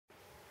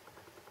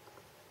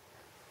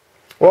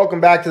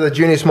Welcome back to the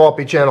Junius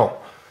Maltby channel.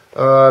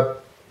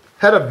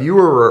 Had a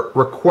viewer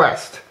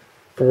request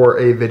for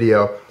a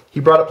video. He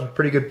brought up some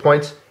pretty good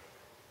points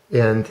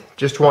and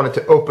just wanted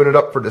to open it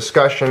up for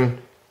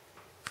discussion,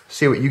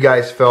 see what you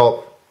guys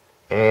felt,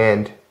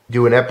 and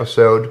do an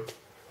episode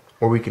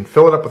where we can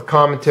fill it up with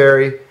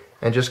commentary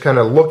and just kind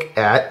of look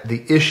at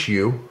the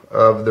issue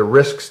of the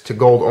risks to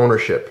gold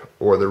ownership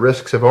or the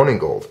risks of owning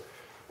gold.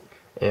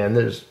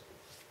 And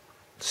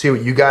see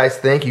what you guys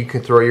think. You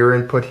can throw your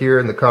input here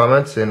in the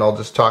comments, and I'll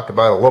just talk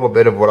about a little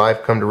bit of what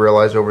I've come to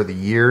realize over the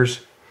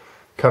years,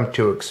 come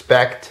to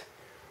expect,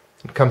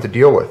 and come to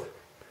deal with.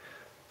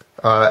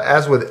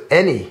 As with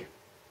any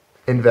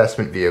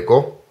investment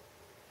vehicle,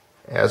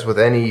 as with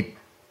any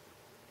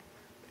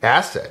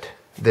asset,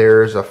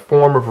 there's a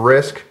form of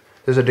risk.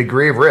 There's a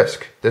degree of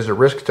risk. There's a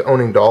risk to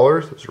owning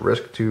dollars. There's a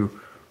risk to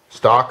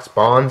stocks,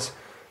 bonds,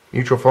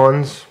 mutual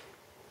funds,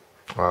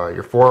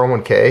 your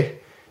 401k.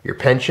 Your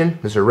pension,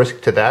 there's a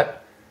risk to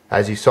that.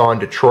 As you saw in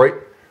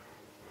Detroit,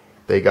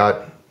 they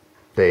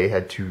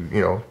had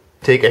to,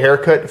 take a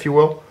haircut, if you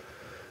will.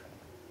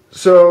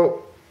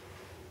 So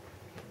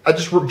I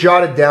just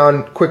jotted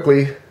down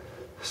quickly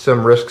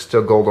some risks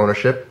to gold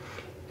ownership,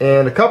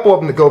 and a couple of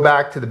them that go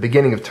back to the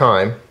beginning of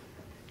time.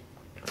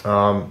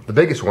 The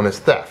biggest one is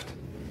theft,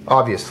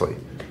 obviously.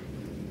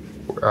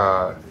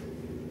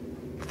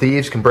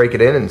 Thieves can break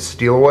it in and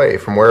steal away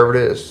from wherever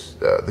it is.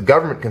 The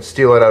government can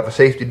steal it out of a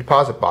safety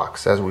deposit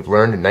box, as we've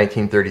learned in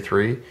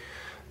 1933.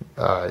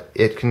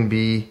 It can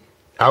be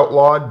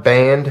outlawed,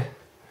 banned,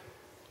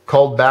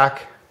 called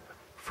back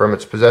from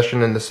its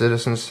possession and the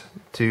citizens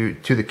to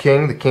the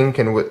king. The king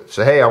can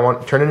say, hey, I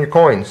want to turn in your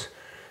coins.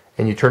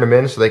 And you turn them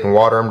in so they can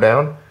water them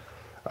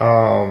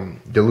down,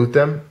 dilute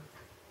them.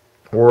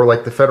 Or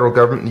like the federal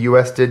government in the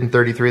U.S. did in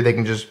 33, they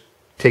can just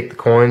take the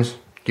coins,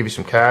 give you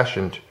some cash,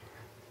 and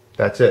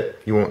that's it.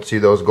 You won't see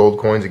those gold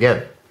coins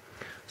again.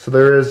 So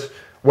there is,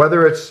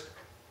 whether it's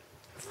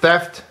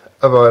theft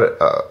of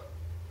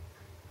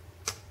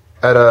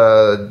at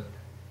a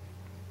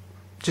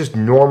just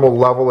normal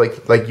level,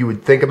 like you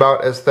would think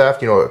about as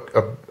theft,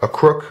 a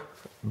crook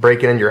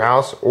breaking into your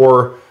house,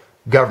 or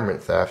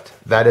government theft,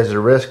 that is a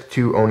risk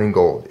to owning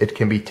gold. It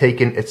can be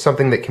taken, it's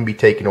something that can be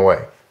taken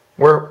away.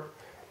 Where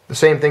the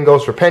same thing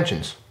goes for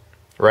pensions,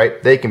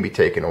 right? They can be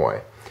taken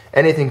away.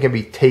 Anything can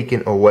be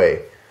taken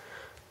away.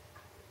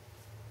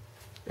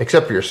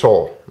 Except for your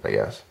soul, I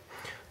guess.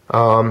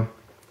 And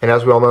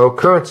as we all know,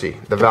 currency,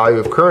 the value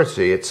of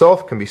currency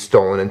itself can be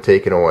stolen and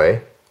taken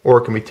away, or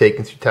it can be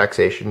taken through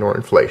taxation or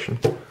inflation.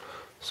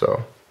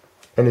 So,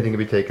 anything can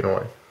be taken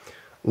away.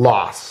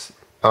 Loss.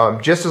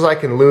 Just as I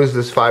can lose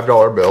this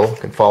 $5 bill, it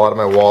can fall out of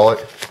my wallet,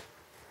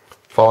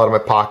 fall out of my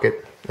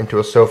pocket, into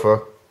a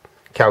sofa,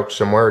 couch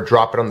somewhere, or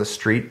drop it on the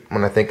street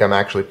when I think I'm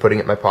actually putting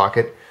it in my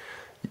pocket.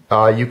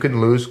 You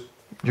can lose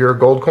your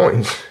gold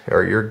coins,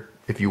 or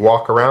if you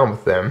walk around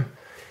with them.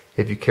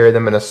 If you carry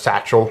them in a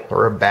satchel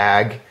or a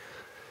bag,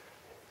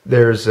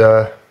 there's,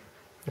 I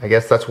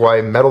guess that's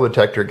why metal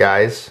detector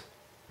guys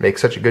make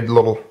such a good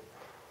little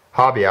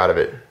hobby out of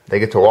it. They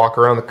get to walk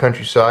around the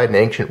countryside and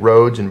ancient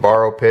roads and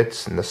borrow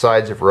pits and the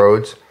sides of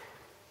roads,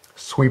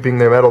 sweeping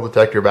their metal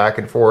detector back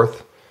and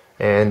forth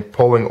and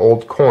pulling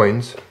old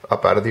coins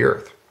up out of the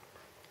earth.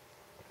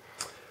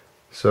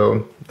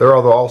 So there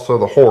are also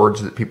the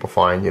hoards that people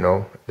find,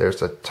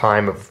 There's a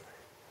time of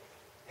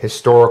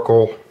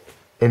historical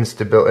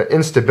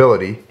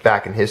instability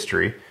back in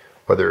history,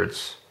 whether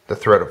it's the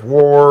threat of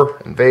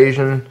war,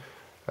 invasion,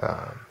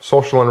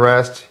 social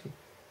unrest.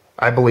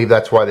 I believe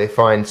that's why they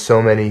find so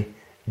many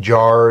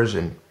jars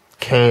and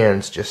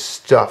cans just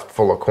stuffed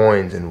full of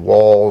coins in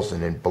walls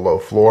and in below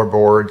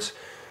floorboards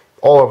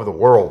all over the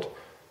world.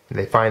 And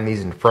they find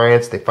these in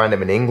France, they find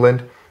them in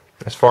England,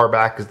 as far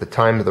back as the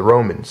time of the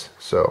Romans.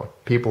 So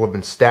people have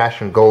been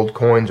stashing gold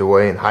coins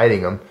away and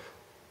hiding them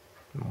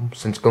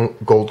since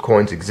gold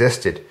coins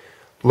existed.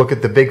 Look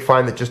at the big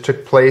find that just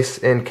took place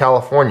in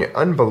California.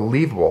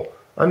 Unbelievable.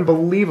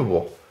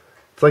 Unbelievable.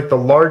 It's like the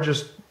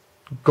largest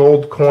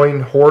gold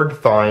coin hoard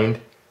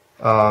find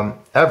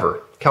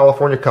ever.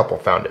 California couple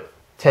found it.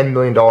 $10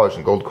 million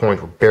in gold coins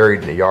were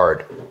buried in the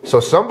yard. So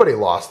somebody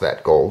lost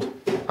that gold.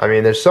 I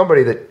mean, there's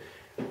somebody that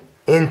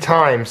in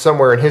time,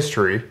 somewhere in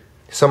history,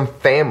 some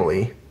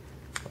family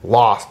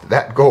lost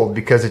that gold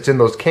because it's in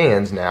those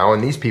cans now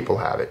and these people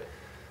have it.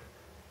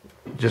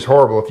 Just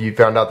horrible if you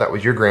found out that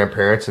was your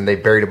grandparents and they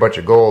buried a bunch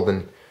of gold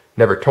and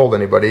never told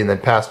anybody and then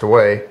passed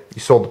away.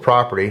 You sold the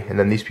property and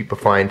then these people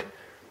find,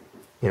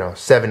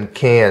 7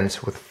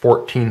 cans with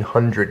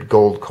 1,400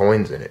 gold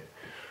coins in it.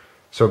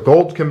 So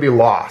gold can be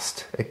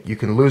lost. You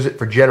can lose it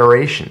for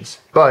generations,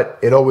 but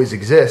it always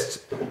exists.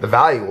 The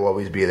value will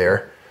always be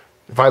there.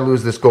 If I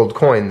lose this gold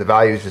coin, the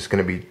value is just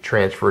going to be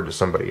transferred to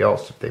somebody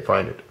else if they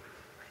find it.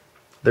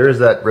 There is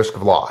that risk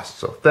of loss.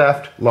 So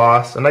theft,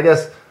 loss, and I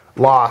guess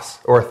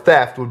loss or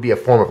theft would be a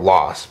form of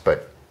loss,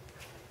 but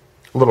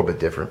a little bit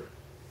different.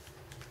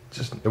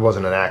 It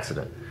wasn't an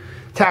accident.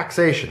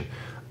 Taxation.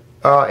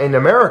 In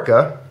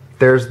America,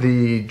 there's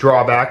the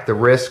drawback, the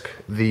risk,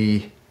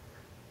 the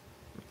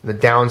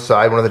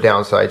downside. One of the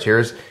downsides here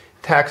is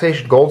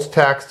taxation, gold's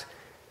taxed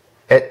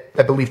at,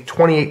 I believe,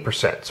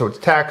 28%. So it's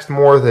taxed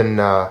more than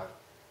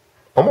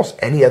almost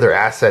any other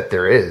asset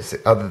there is,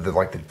 other than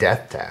like the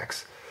death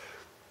tax.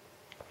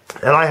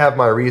 And I have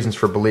my reasons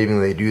for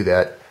believing they do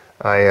that.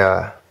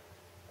 I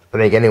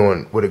think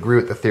anyone would agree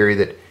with the theory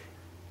that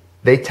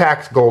they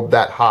tax gold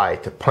that high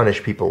to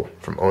punish people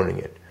from owning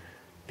it,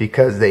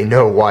 because they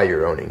know why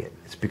you're owning it.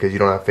 It's because you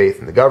don't have faith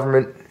in the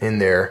government, in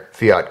their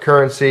fiat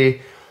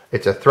currency.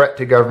 It's a threat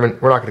to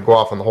government. We're not going to go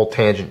off on the whole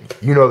tangent.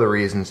 You know the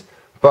reasons.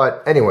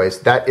 But anyways,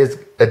 that is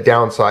a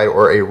downside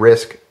or a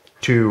risk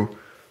to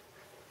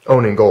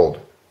owning gold.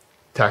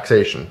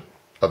 Taxation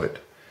of it.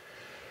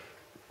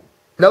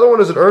 Another one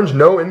is it earns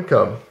no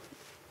income.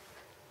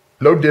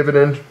 No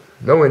dividend,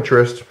 no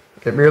interest.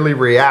 It merely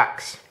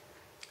reacts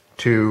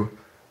to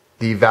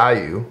the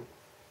value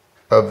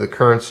of the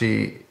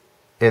currency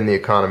in the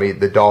economy,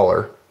 the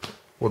dollar.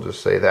 We'll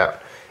just say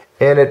that.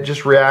 And it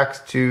just reacts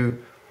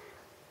to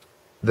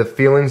the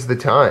feelings of the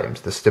times,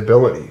 the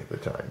stability of the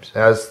times.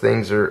 As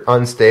things are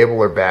unstable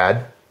or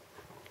bad,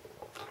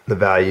 the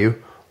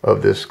value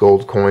of this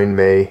gold coin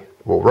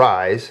will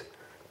rise.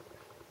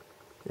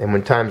 And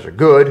when times are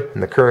good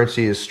and the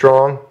currency is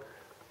strong,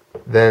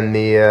 then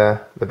the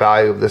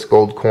value of this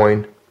gold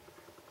coin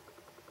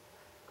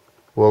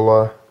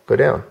will go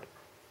down.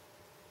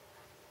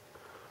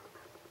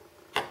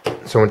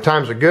 So when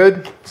times are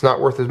good, it's not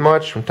worth as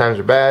much. When times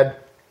are bad,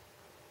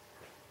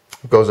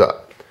 it goes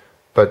up.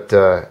 But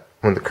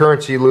when the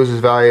currency loses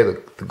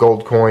value, the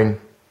gold coin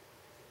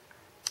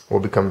will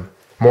become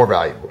more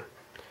valuable.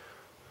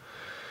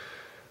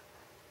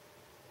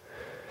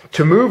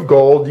 To move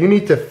gold, you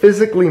need to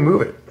physically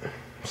move it,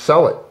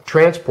 sell it,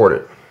 transport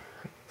it.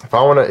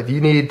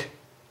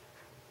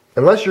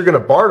 Unless you're going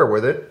to barter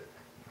with it,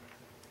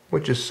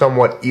 which is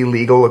somewhat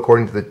illegal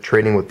according to the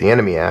Trading with the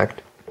Enemy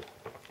Act.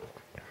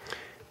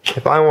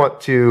 If I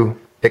want to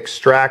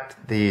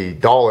extract the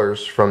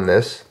dollars from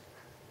this,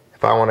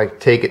 if I want to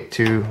get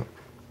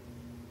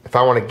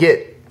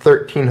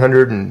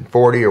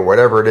 $1,340 or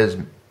whatever it is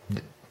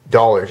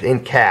dollars in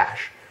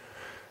cash,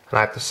 and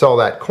I have to sell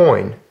that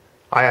coin,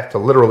 I have to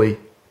literally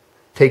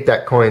take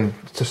that coin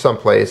to some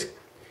place,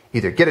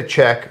 either get a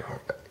check,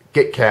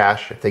 get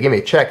cash. If they give me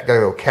a check, I gotta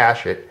go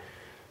cash it.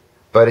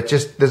 But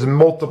there's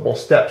multiple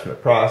steps in the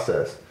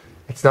process.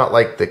 It's not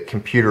like the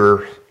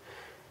computer,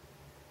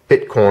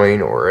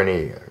 Bitcoin, or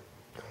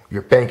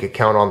your bank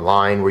account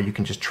online where you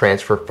can just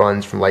transfer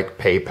funds from like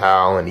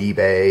PayPal and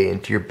eBay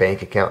into your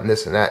bank account and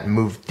this and that and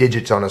move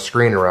digits on a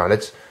screen around.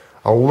 It's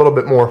a little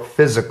bit more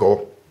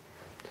physical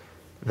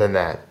than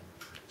that.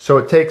 So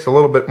it takes a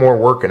little bit more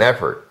work and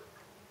effort.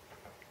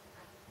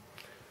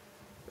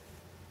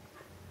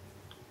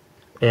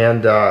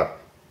 And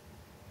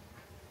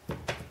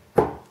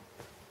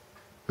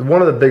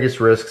one of the biggest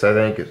risks, I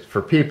think, is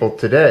for people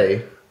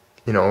today,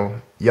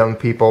 young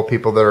people,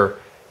 people that are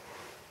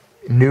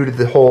new to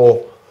the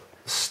whole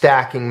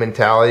stacking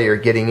mentality or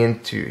getting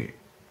into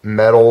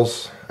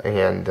metals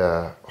and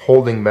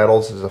holding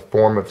metals as a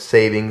form of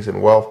savings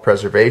and wealth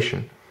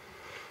preservation,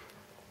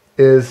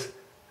 is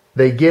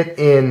they get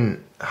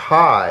in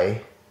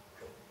high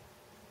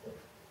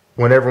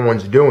when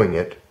everyone's doing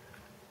it,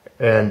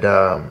 and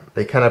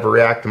they kind of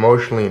react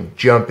emotionally and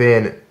jump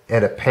in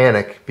at a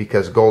panic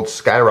because gold's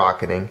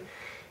skyrocketing,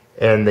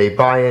 and they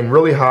buy in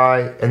really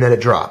high and then it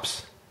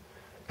drops.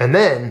 And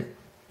then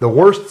the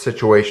worst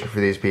situation for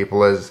these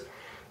people is,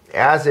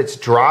 as it's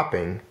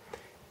dropping,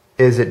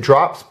 it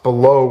drops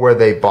below where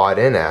they bought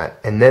in at,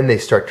 and then they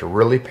start to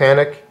really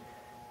panic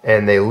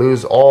and they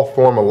lose all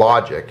form of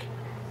logic,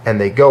 and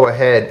they go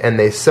ahead and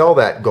they sell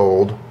that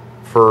gold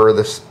for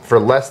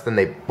less than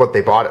what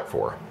they bought it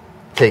for,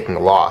 taking a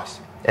loss.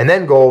 And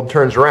then gold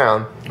turns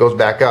around, goes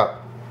back up,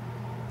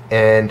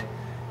 and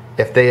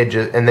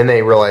then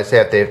they realize,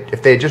 hey,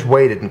 if they had just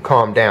waited and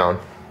calmed down,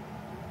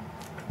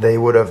 they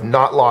would have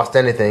not lost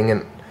anything,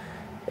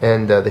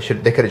 and they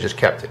could have just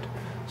kept it.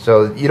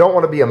 So you don't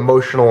want to be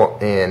emotional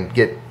and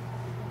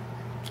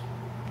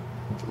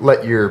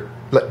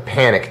let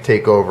panic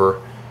take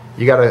over.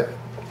 You got to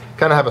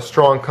kind of have a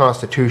strong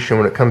constitution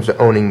when it comes to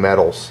owning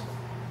metals.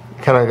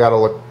 You kind of got to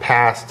look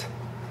past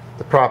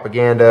the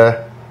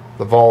propaganda,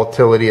 the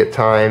volatility at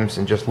times,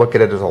 and just look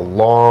at it as a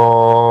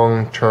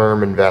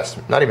long-term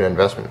investment. Not even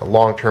investment, a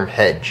long-term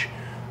hedge,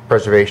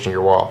 preservation of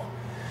your wealth.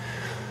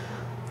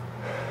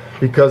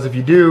 Because if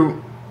you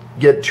do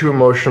get too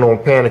emotional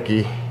and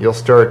panicky, you'll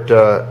start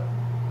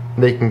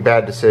making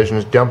bad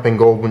decisions, dumping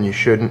gold when you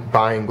shouldn't,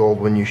 buying gold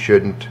when you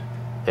shouldn't,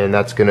 and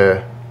that's going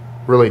to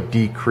really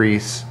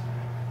decrease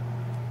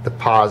the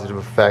positive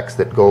effects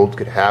that gold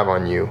could have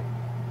on you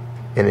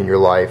and in your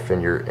life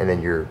and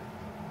in your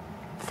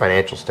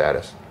financial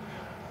status.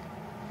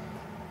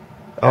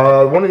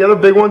 One of the other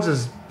big ones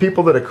is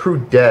people that accrue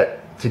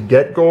debt to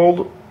get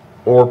gold,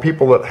 or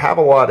people that have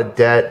a lot of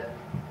debt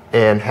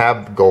and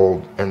have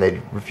gold and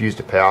they refuse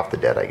to pay off the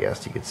debt, I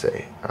guess you could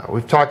say.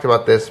 We've talked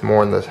about this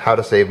more in the How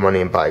to Save Money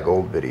and Buy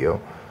Gold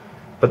video.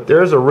 But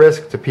there's a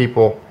risk to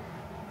people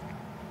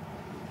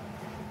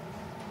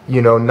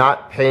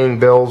not paying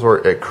bills or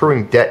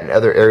accruing debt in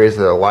other areas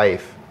of their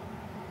life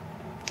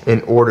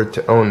in order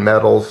to own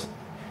metals.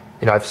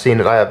 I've seen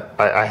it.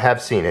 I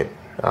have seen it.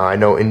 I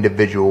know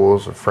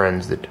individuals or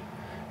friends that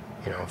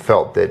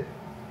felt that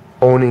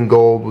owning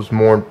gold was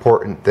more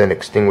important than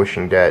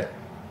extinguishing debt,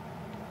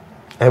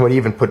 and would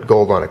even put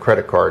gold on a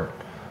credit card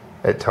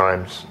at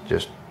times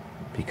just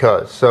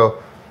because.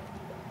 So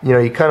you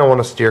kind of want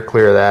to steer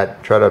clear of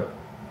that. Try to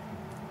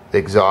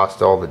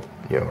exhaust all the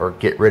or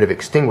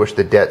extinguish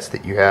the debts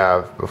that you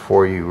have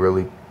before you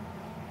really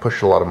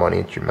push a lot of money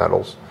into your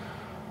metals.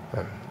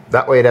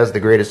 That way it has the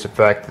greatest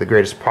effect, the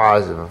greatest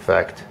positive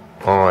effect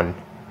on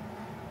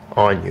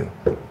you.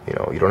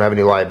 You don't have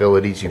any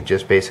liabilities. You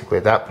just basically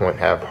at that point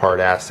have hard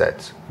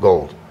assets,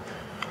 gold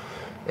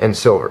and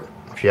silver,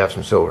 if you have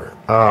some silver.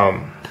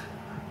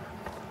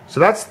 So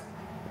that's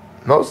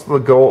most of the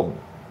gold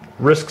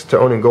risks to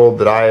owning gold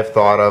that I have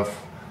thought of.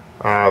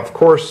 Of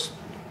course,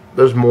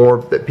 there's more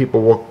that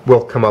people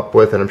will come up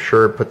with, and I'm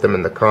sure put them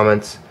in the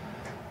comments.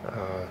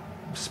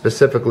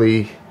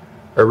 Specifically,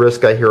 a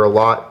risk I hear a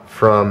lot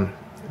from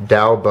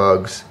Dow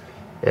bugs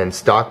and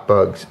stock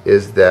bugs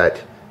is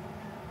that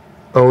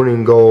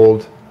owning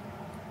gold,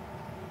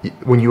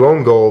 when you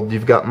own gold,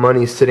 you've got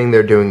money sitting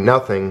there doing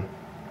nothing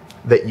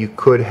that you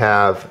could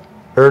have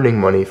earning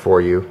money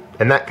for you,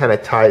 and that kind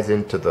of ties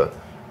into the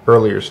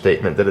earlier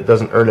statement that it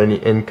doesn't earn any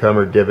income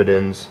or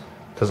dividends,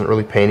 doesn't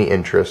really pay any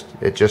interest.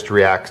 It just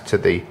reacts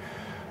to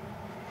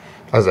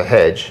as a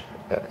hedge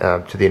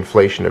to the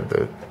inflation of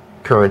the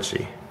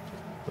currency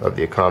of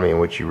the economy in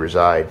which you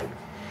reside.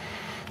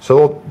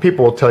 So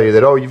people will tell you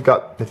that,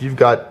 if you've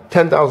got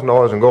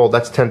 $10,000 in gold,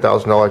 that's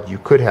 $10,000 you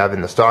could have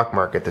in the stock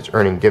market that's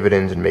earning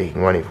dividends and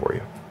making money for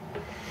you.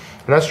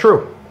 And that's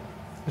true.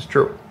 It's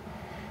true.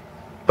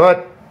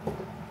 But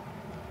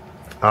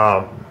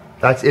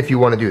that's if you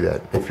want to do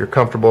that. If you're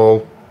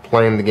comfortable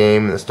playing the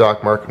game in the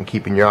stock market and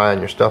keeping your eye on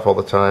your stuff all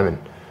the time and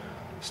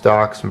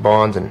stocks and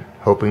bonds and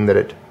hoping that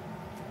it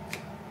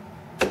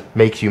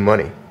makes you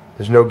money.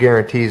 There's no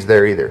guarantees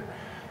there either.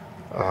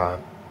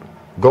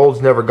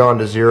 Gold's never gone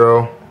to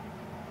zero.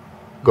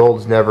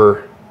 Gold's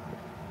never.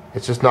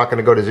 It's just not going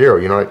to go to zero.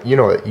 You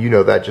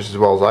know that just as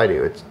well as I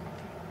do.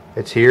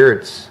 It's here.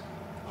 It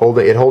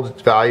holds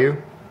its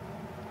value,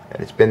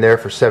 and it's been there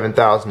for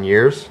 7,000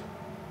 years.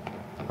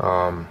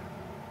 And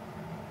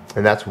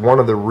that's one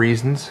of the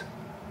reasons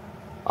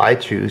I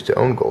choose to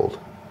own gold.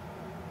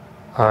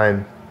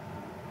 I'm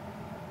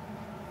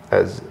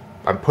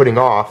putting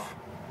off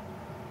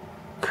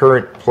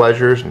current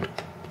pleasures and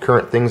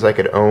current things I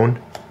could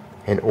own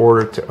in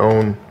order to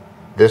own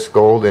this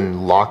gold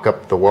and lock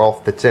up the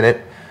wealth that's in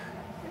it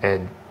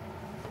and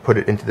put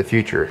it into the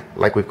future.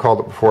 Like we've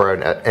called it before,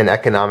 an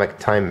economic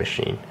time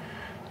machine.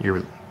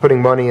 You're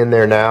putting money in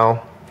there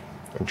now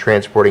and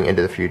transporting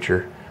into the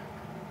future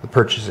the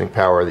purchasing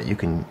power that you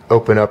can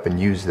open up and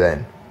use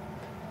then.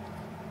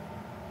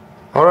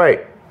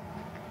 Alright,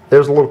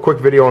 there's a little quick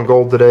video on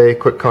gold today,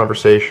 quick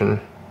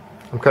conversation.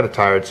 I'm kind of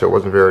tired, so it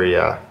wasn't very,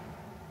 I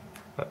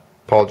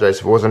apologize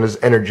if it wasn't as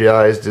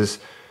energized as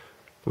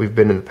we've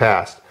been in the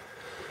past.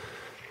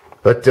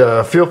 But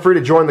feel free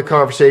to join the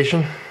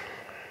conversation.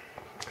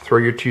 Throw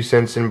your 2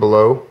 cents in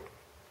below.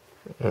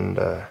 And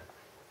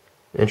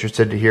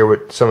interested to hear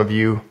what some of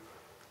you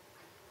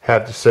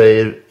have to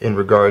say in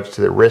regards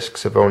to the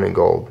risks of owning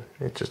gold.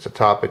 It's just a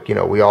topic,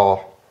 we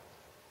all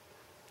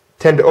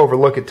tend to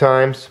overlook at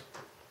times,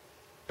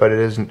 but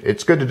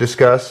it's good to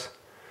discuss.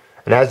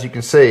 And as you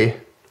can see,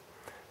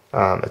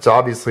 it's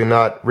obviously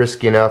not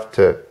risky enough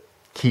to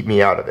keep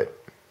me out of it,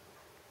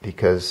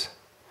 because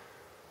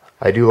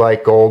I do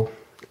like gold,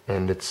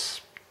 and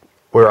it's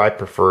where I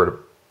prefer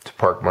to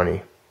park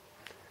money.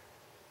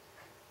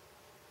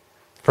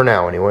 For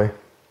now, anyway.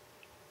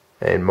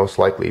 And most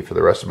likely for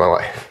the rest of my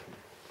life.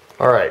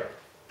 Alright.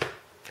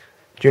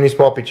 Junie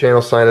Smallpea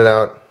channel signing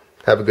out.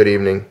 Have a good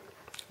evening.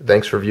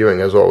 Thanks for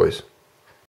viewing, as always.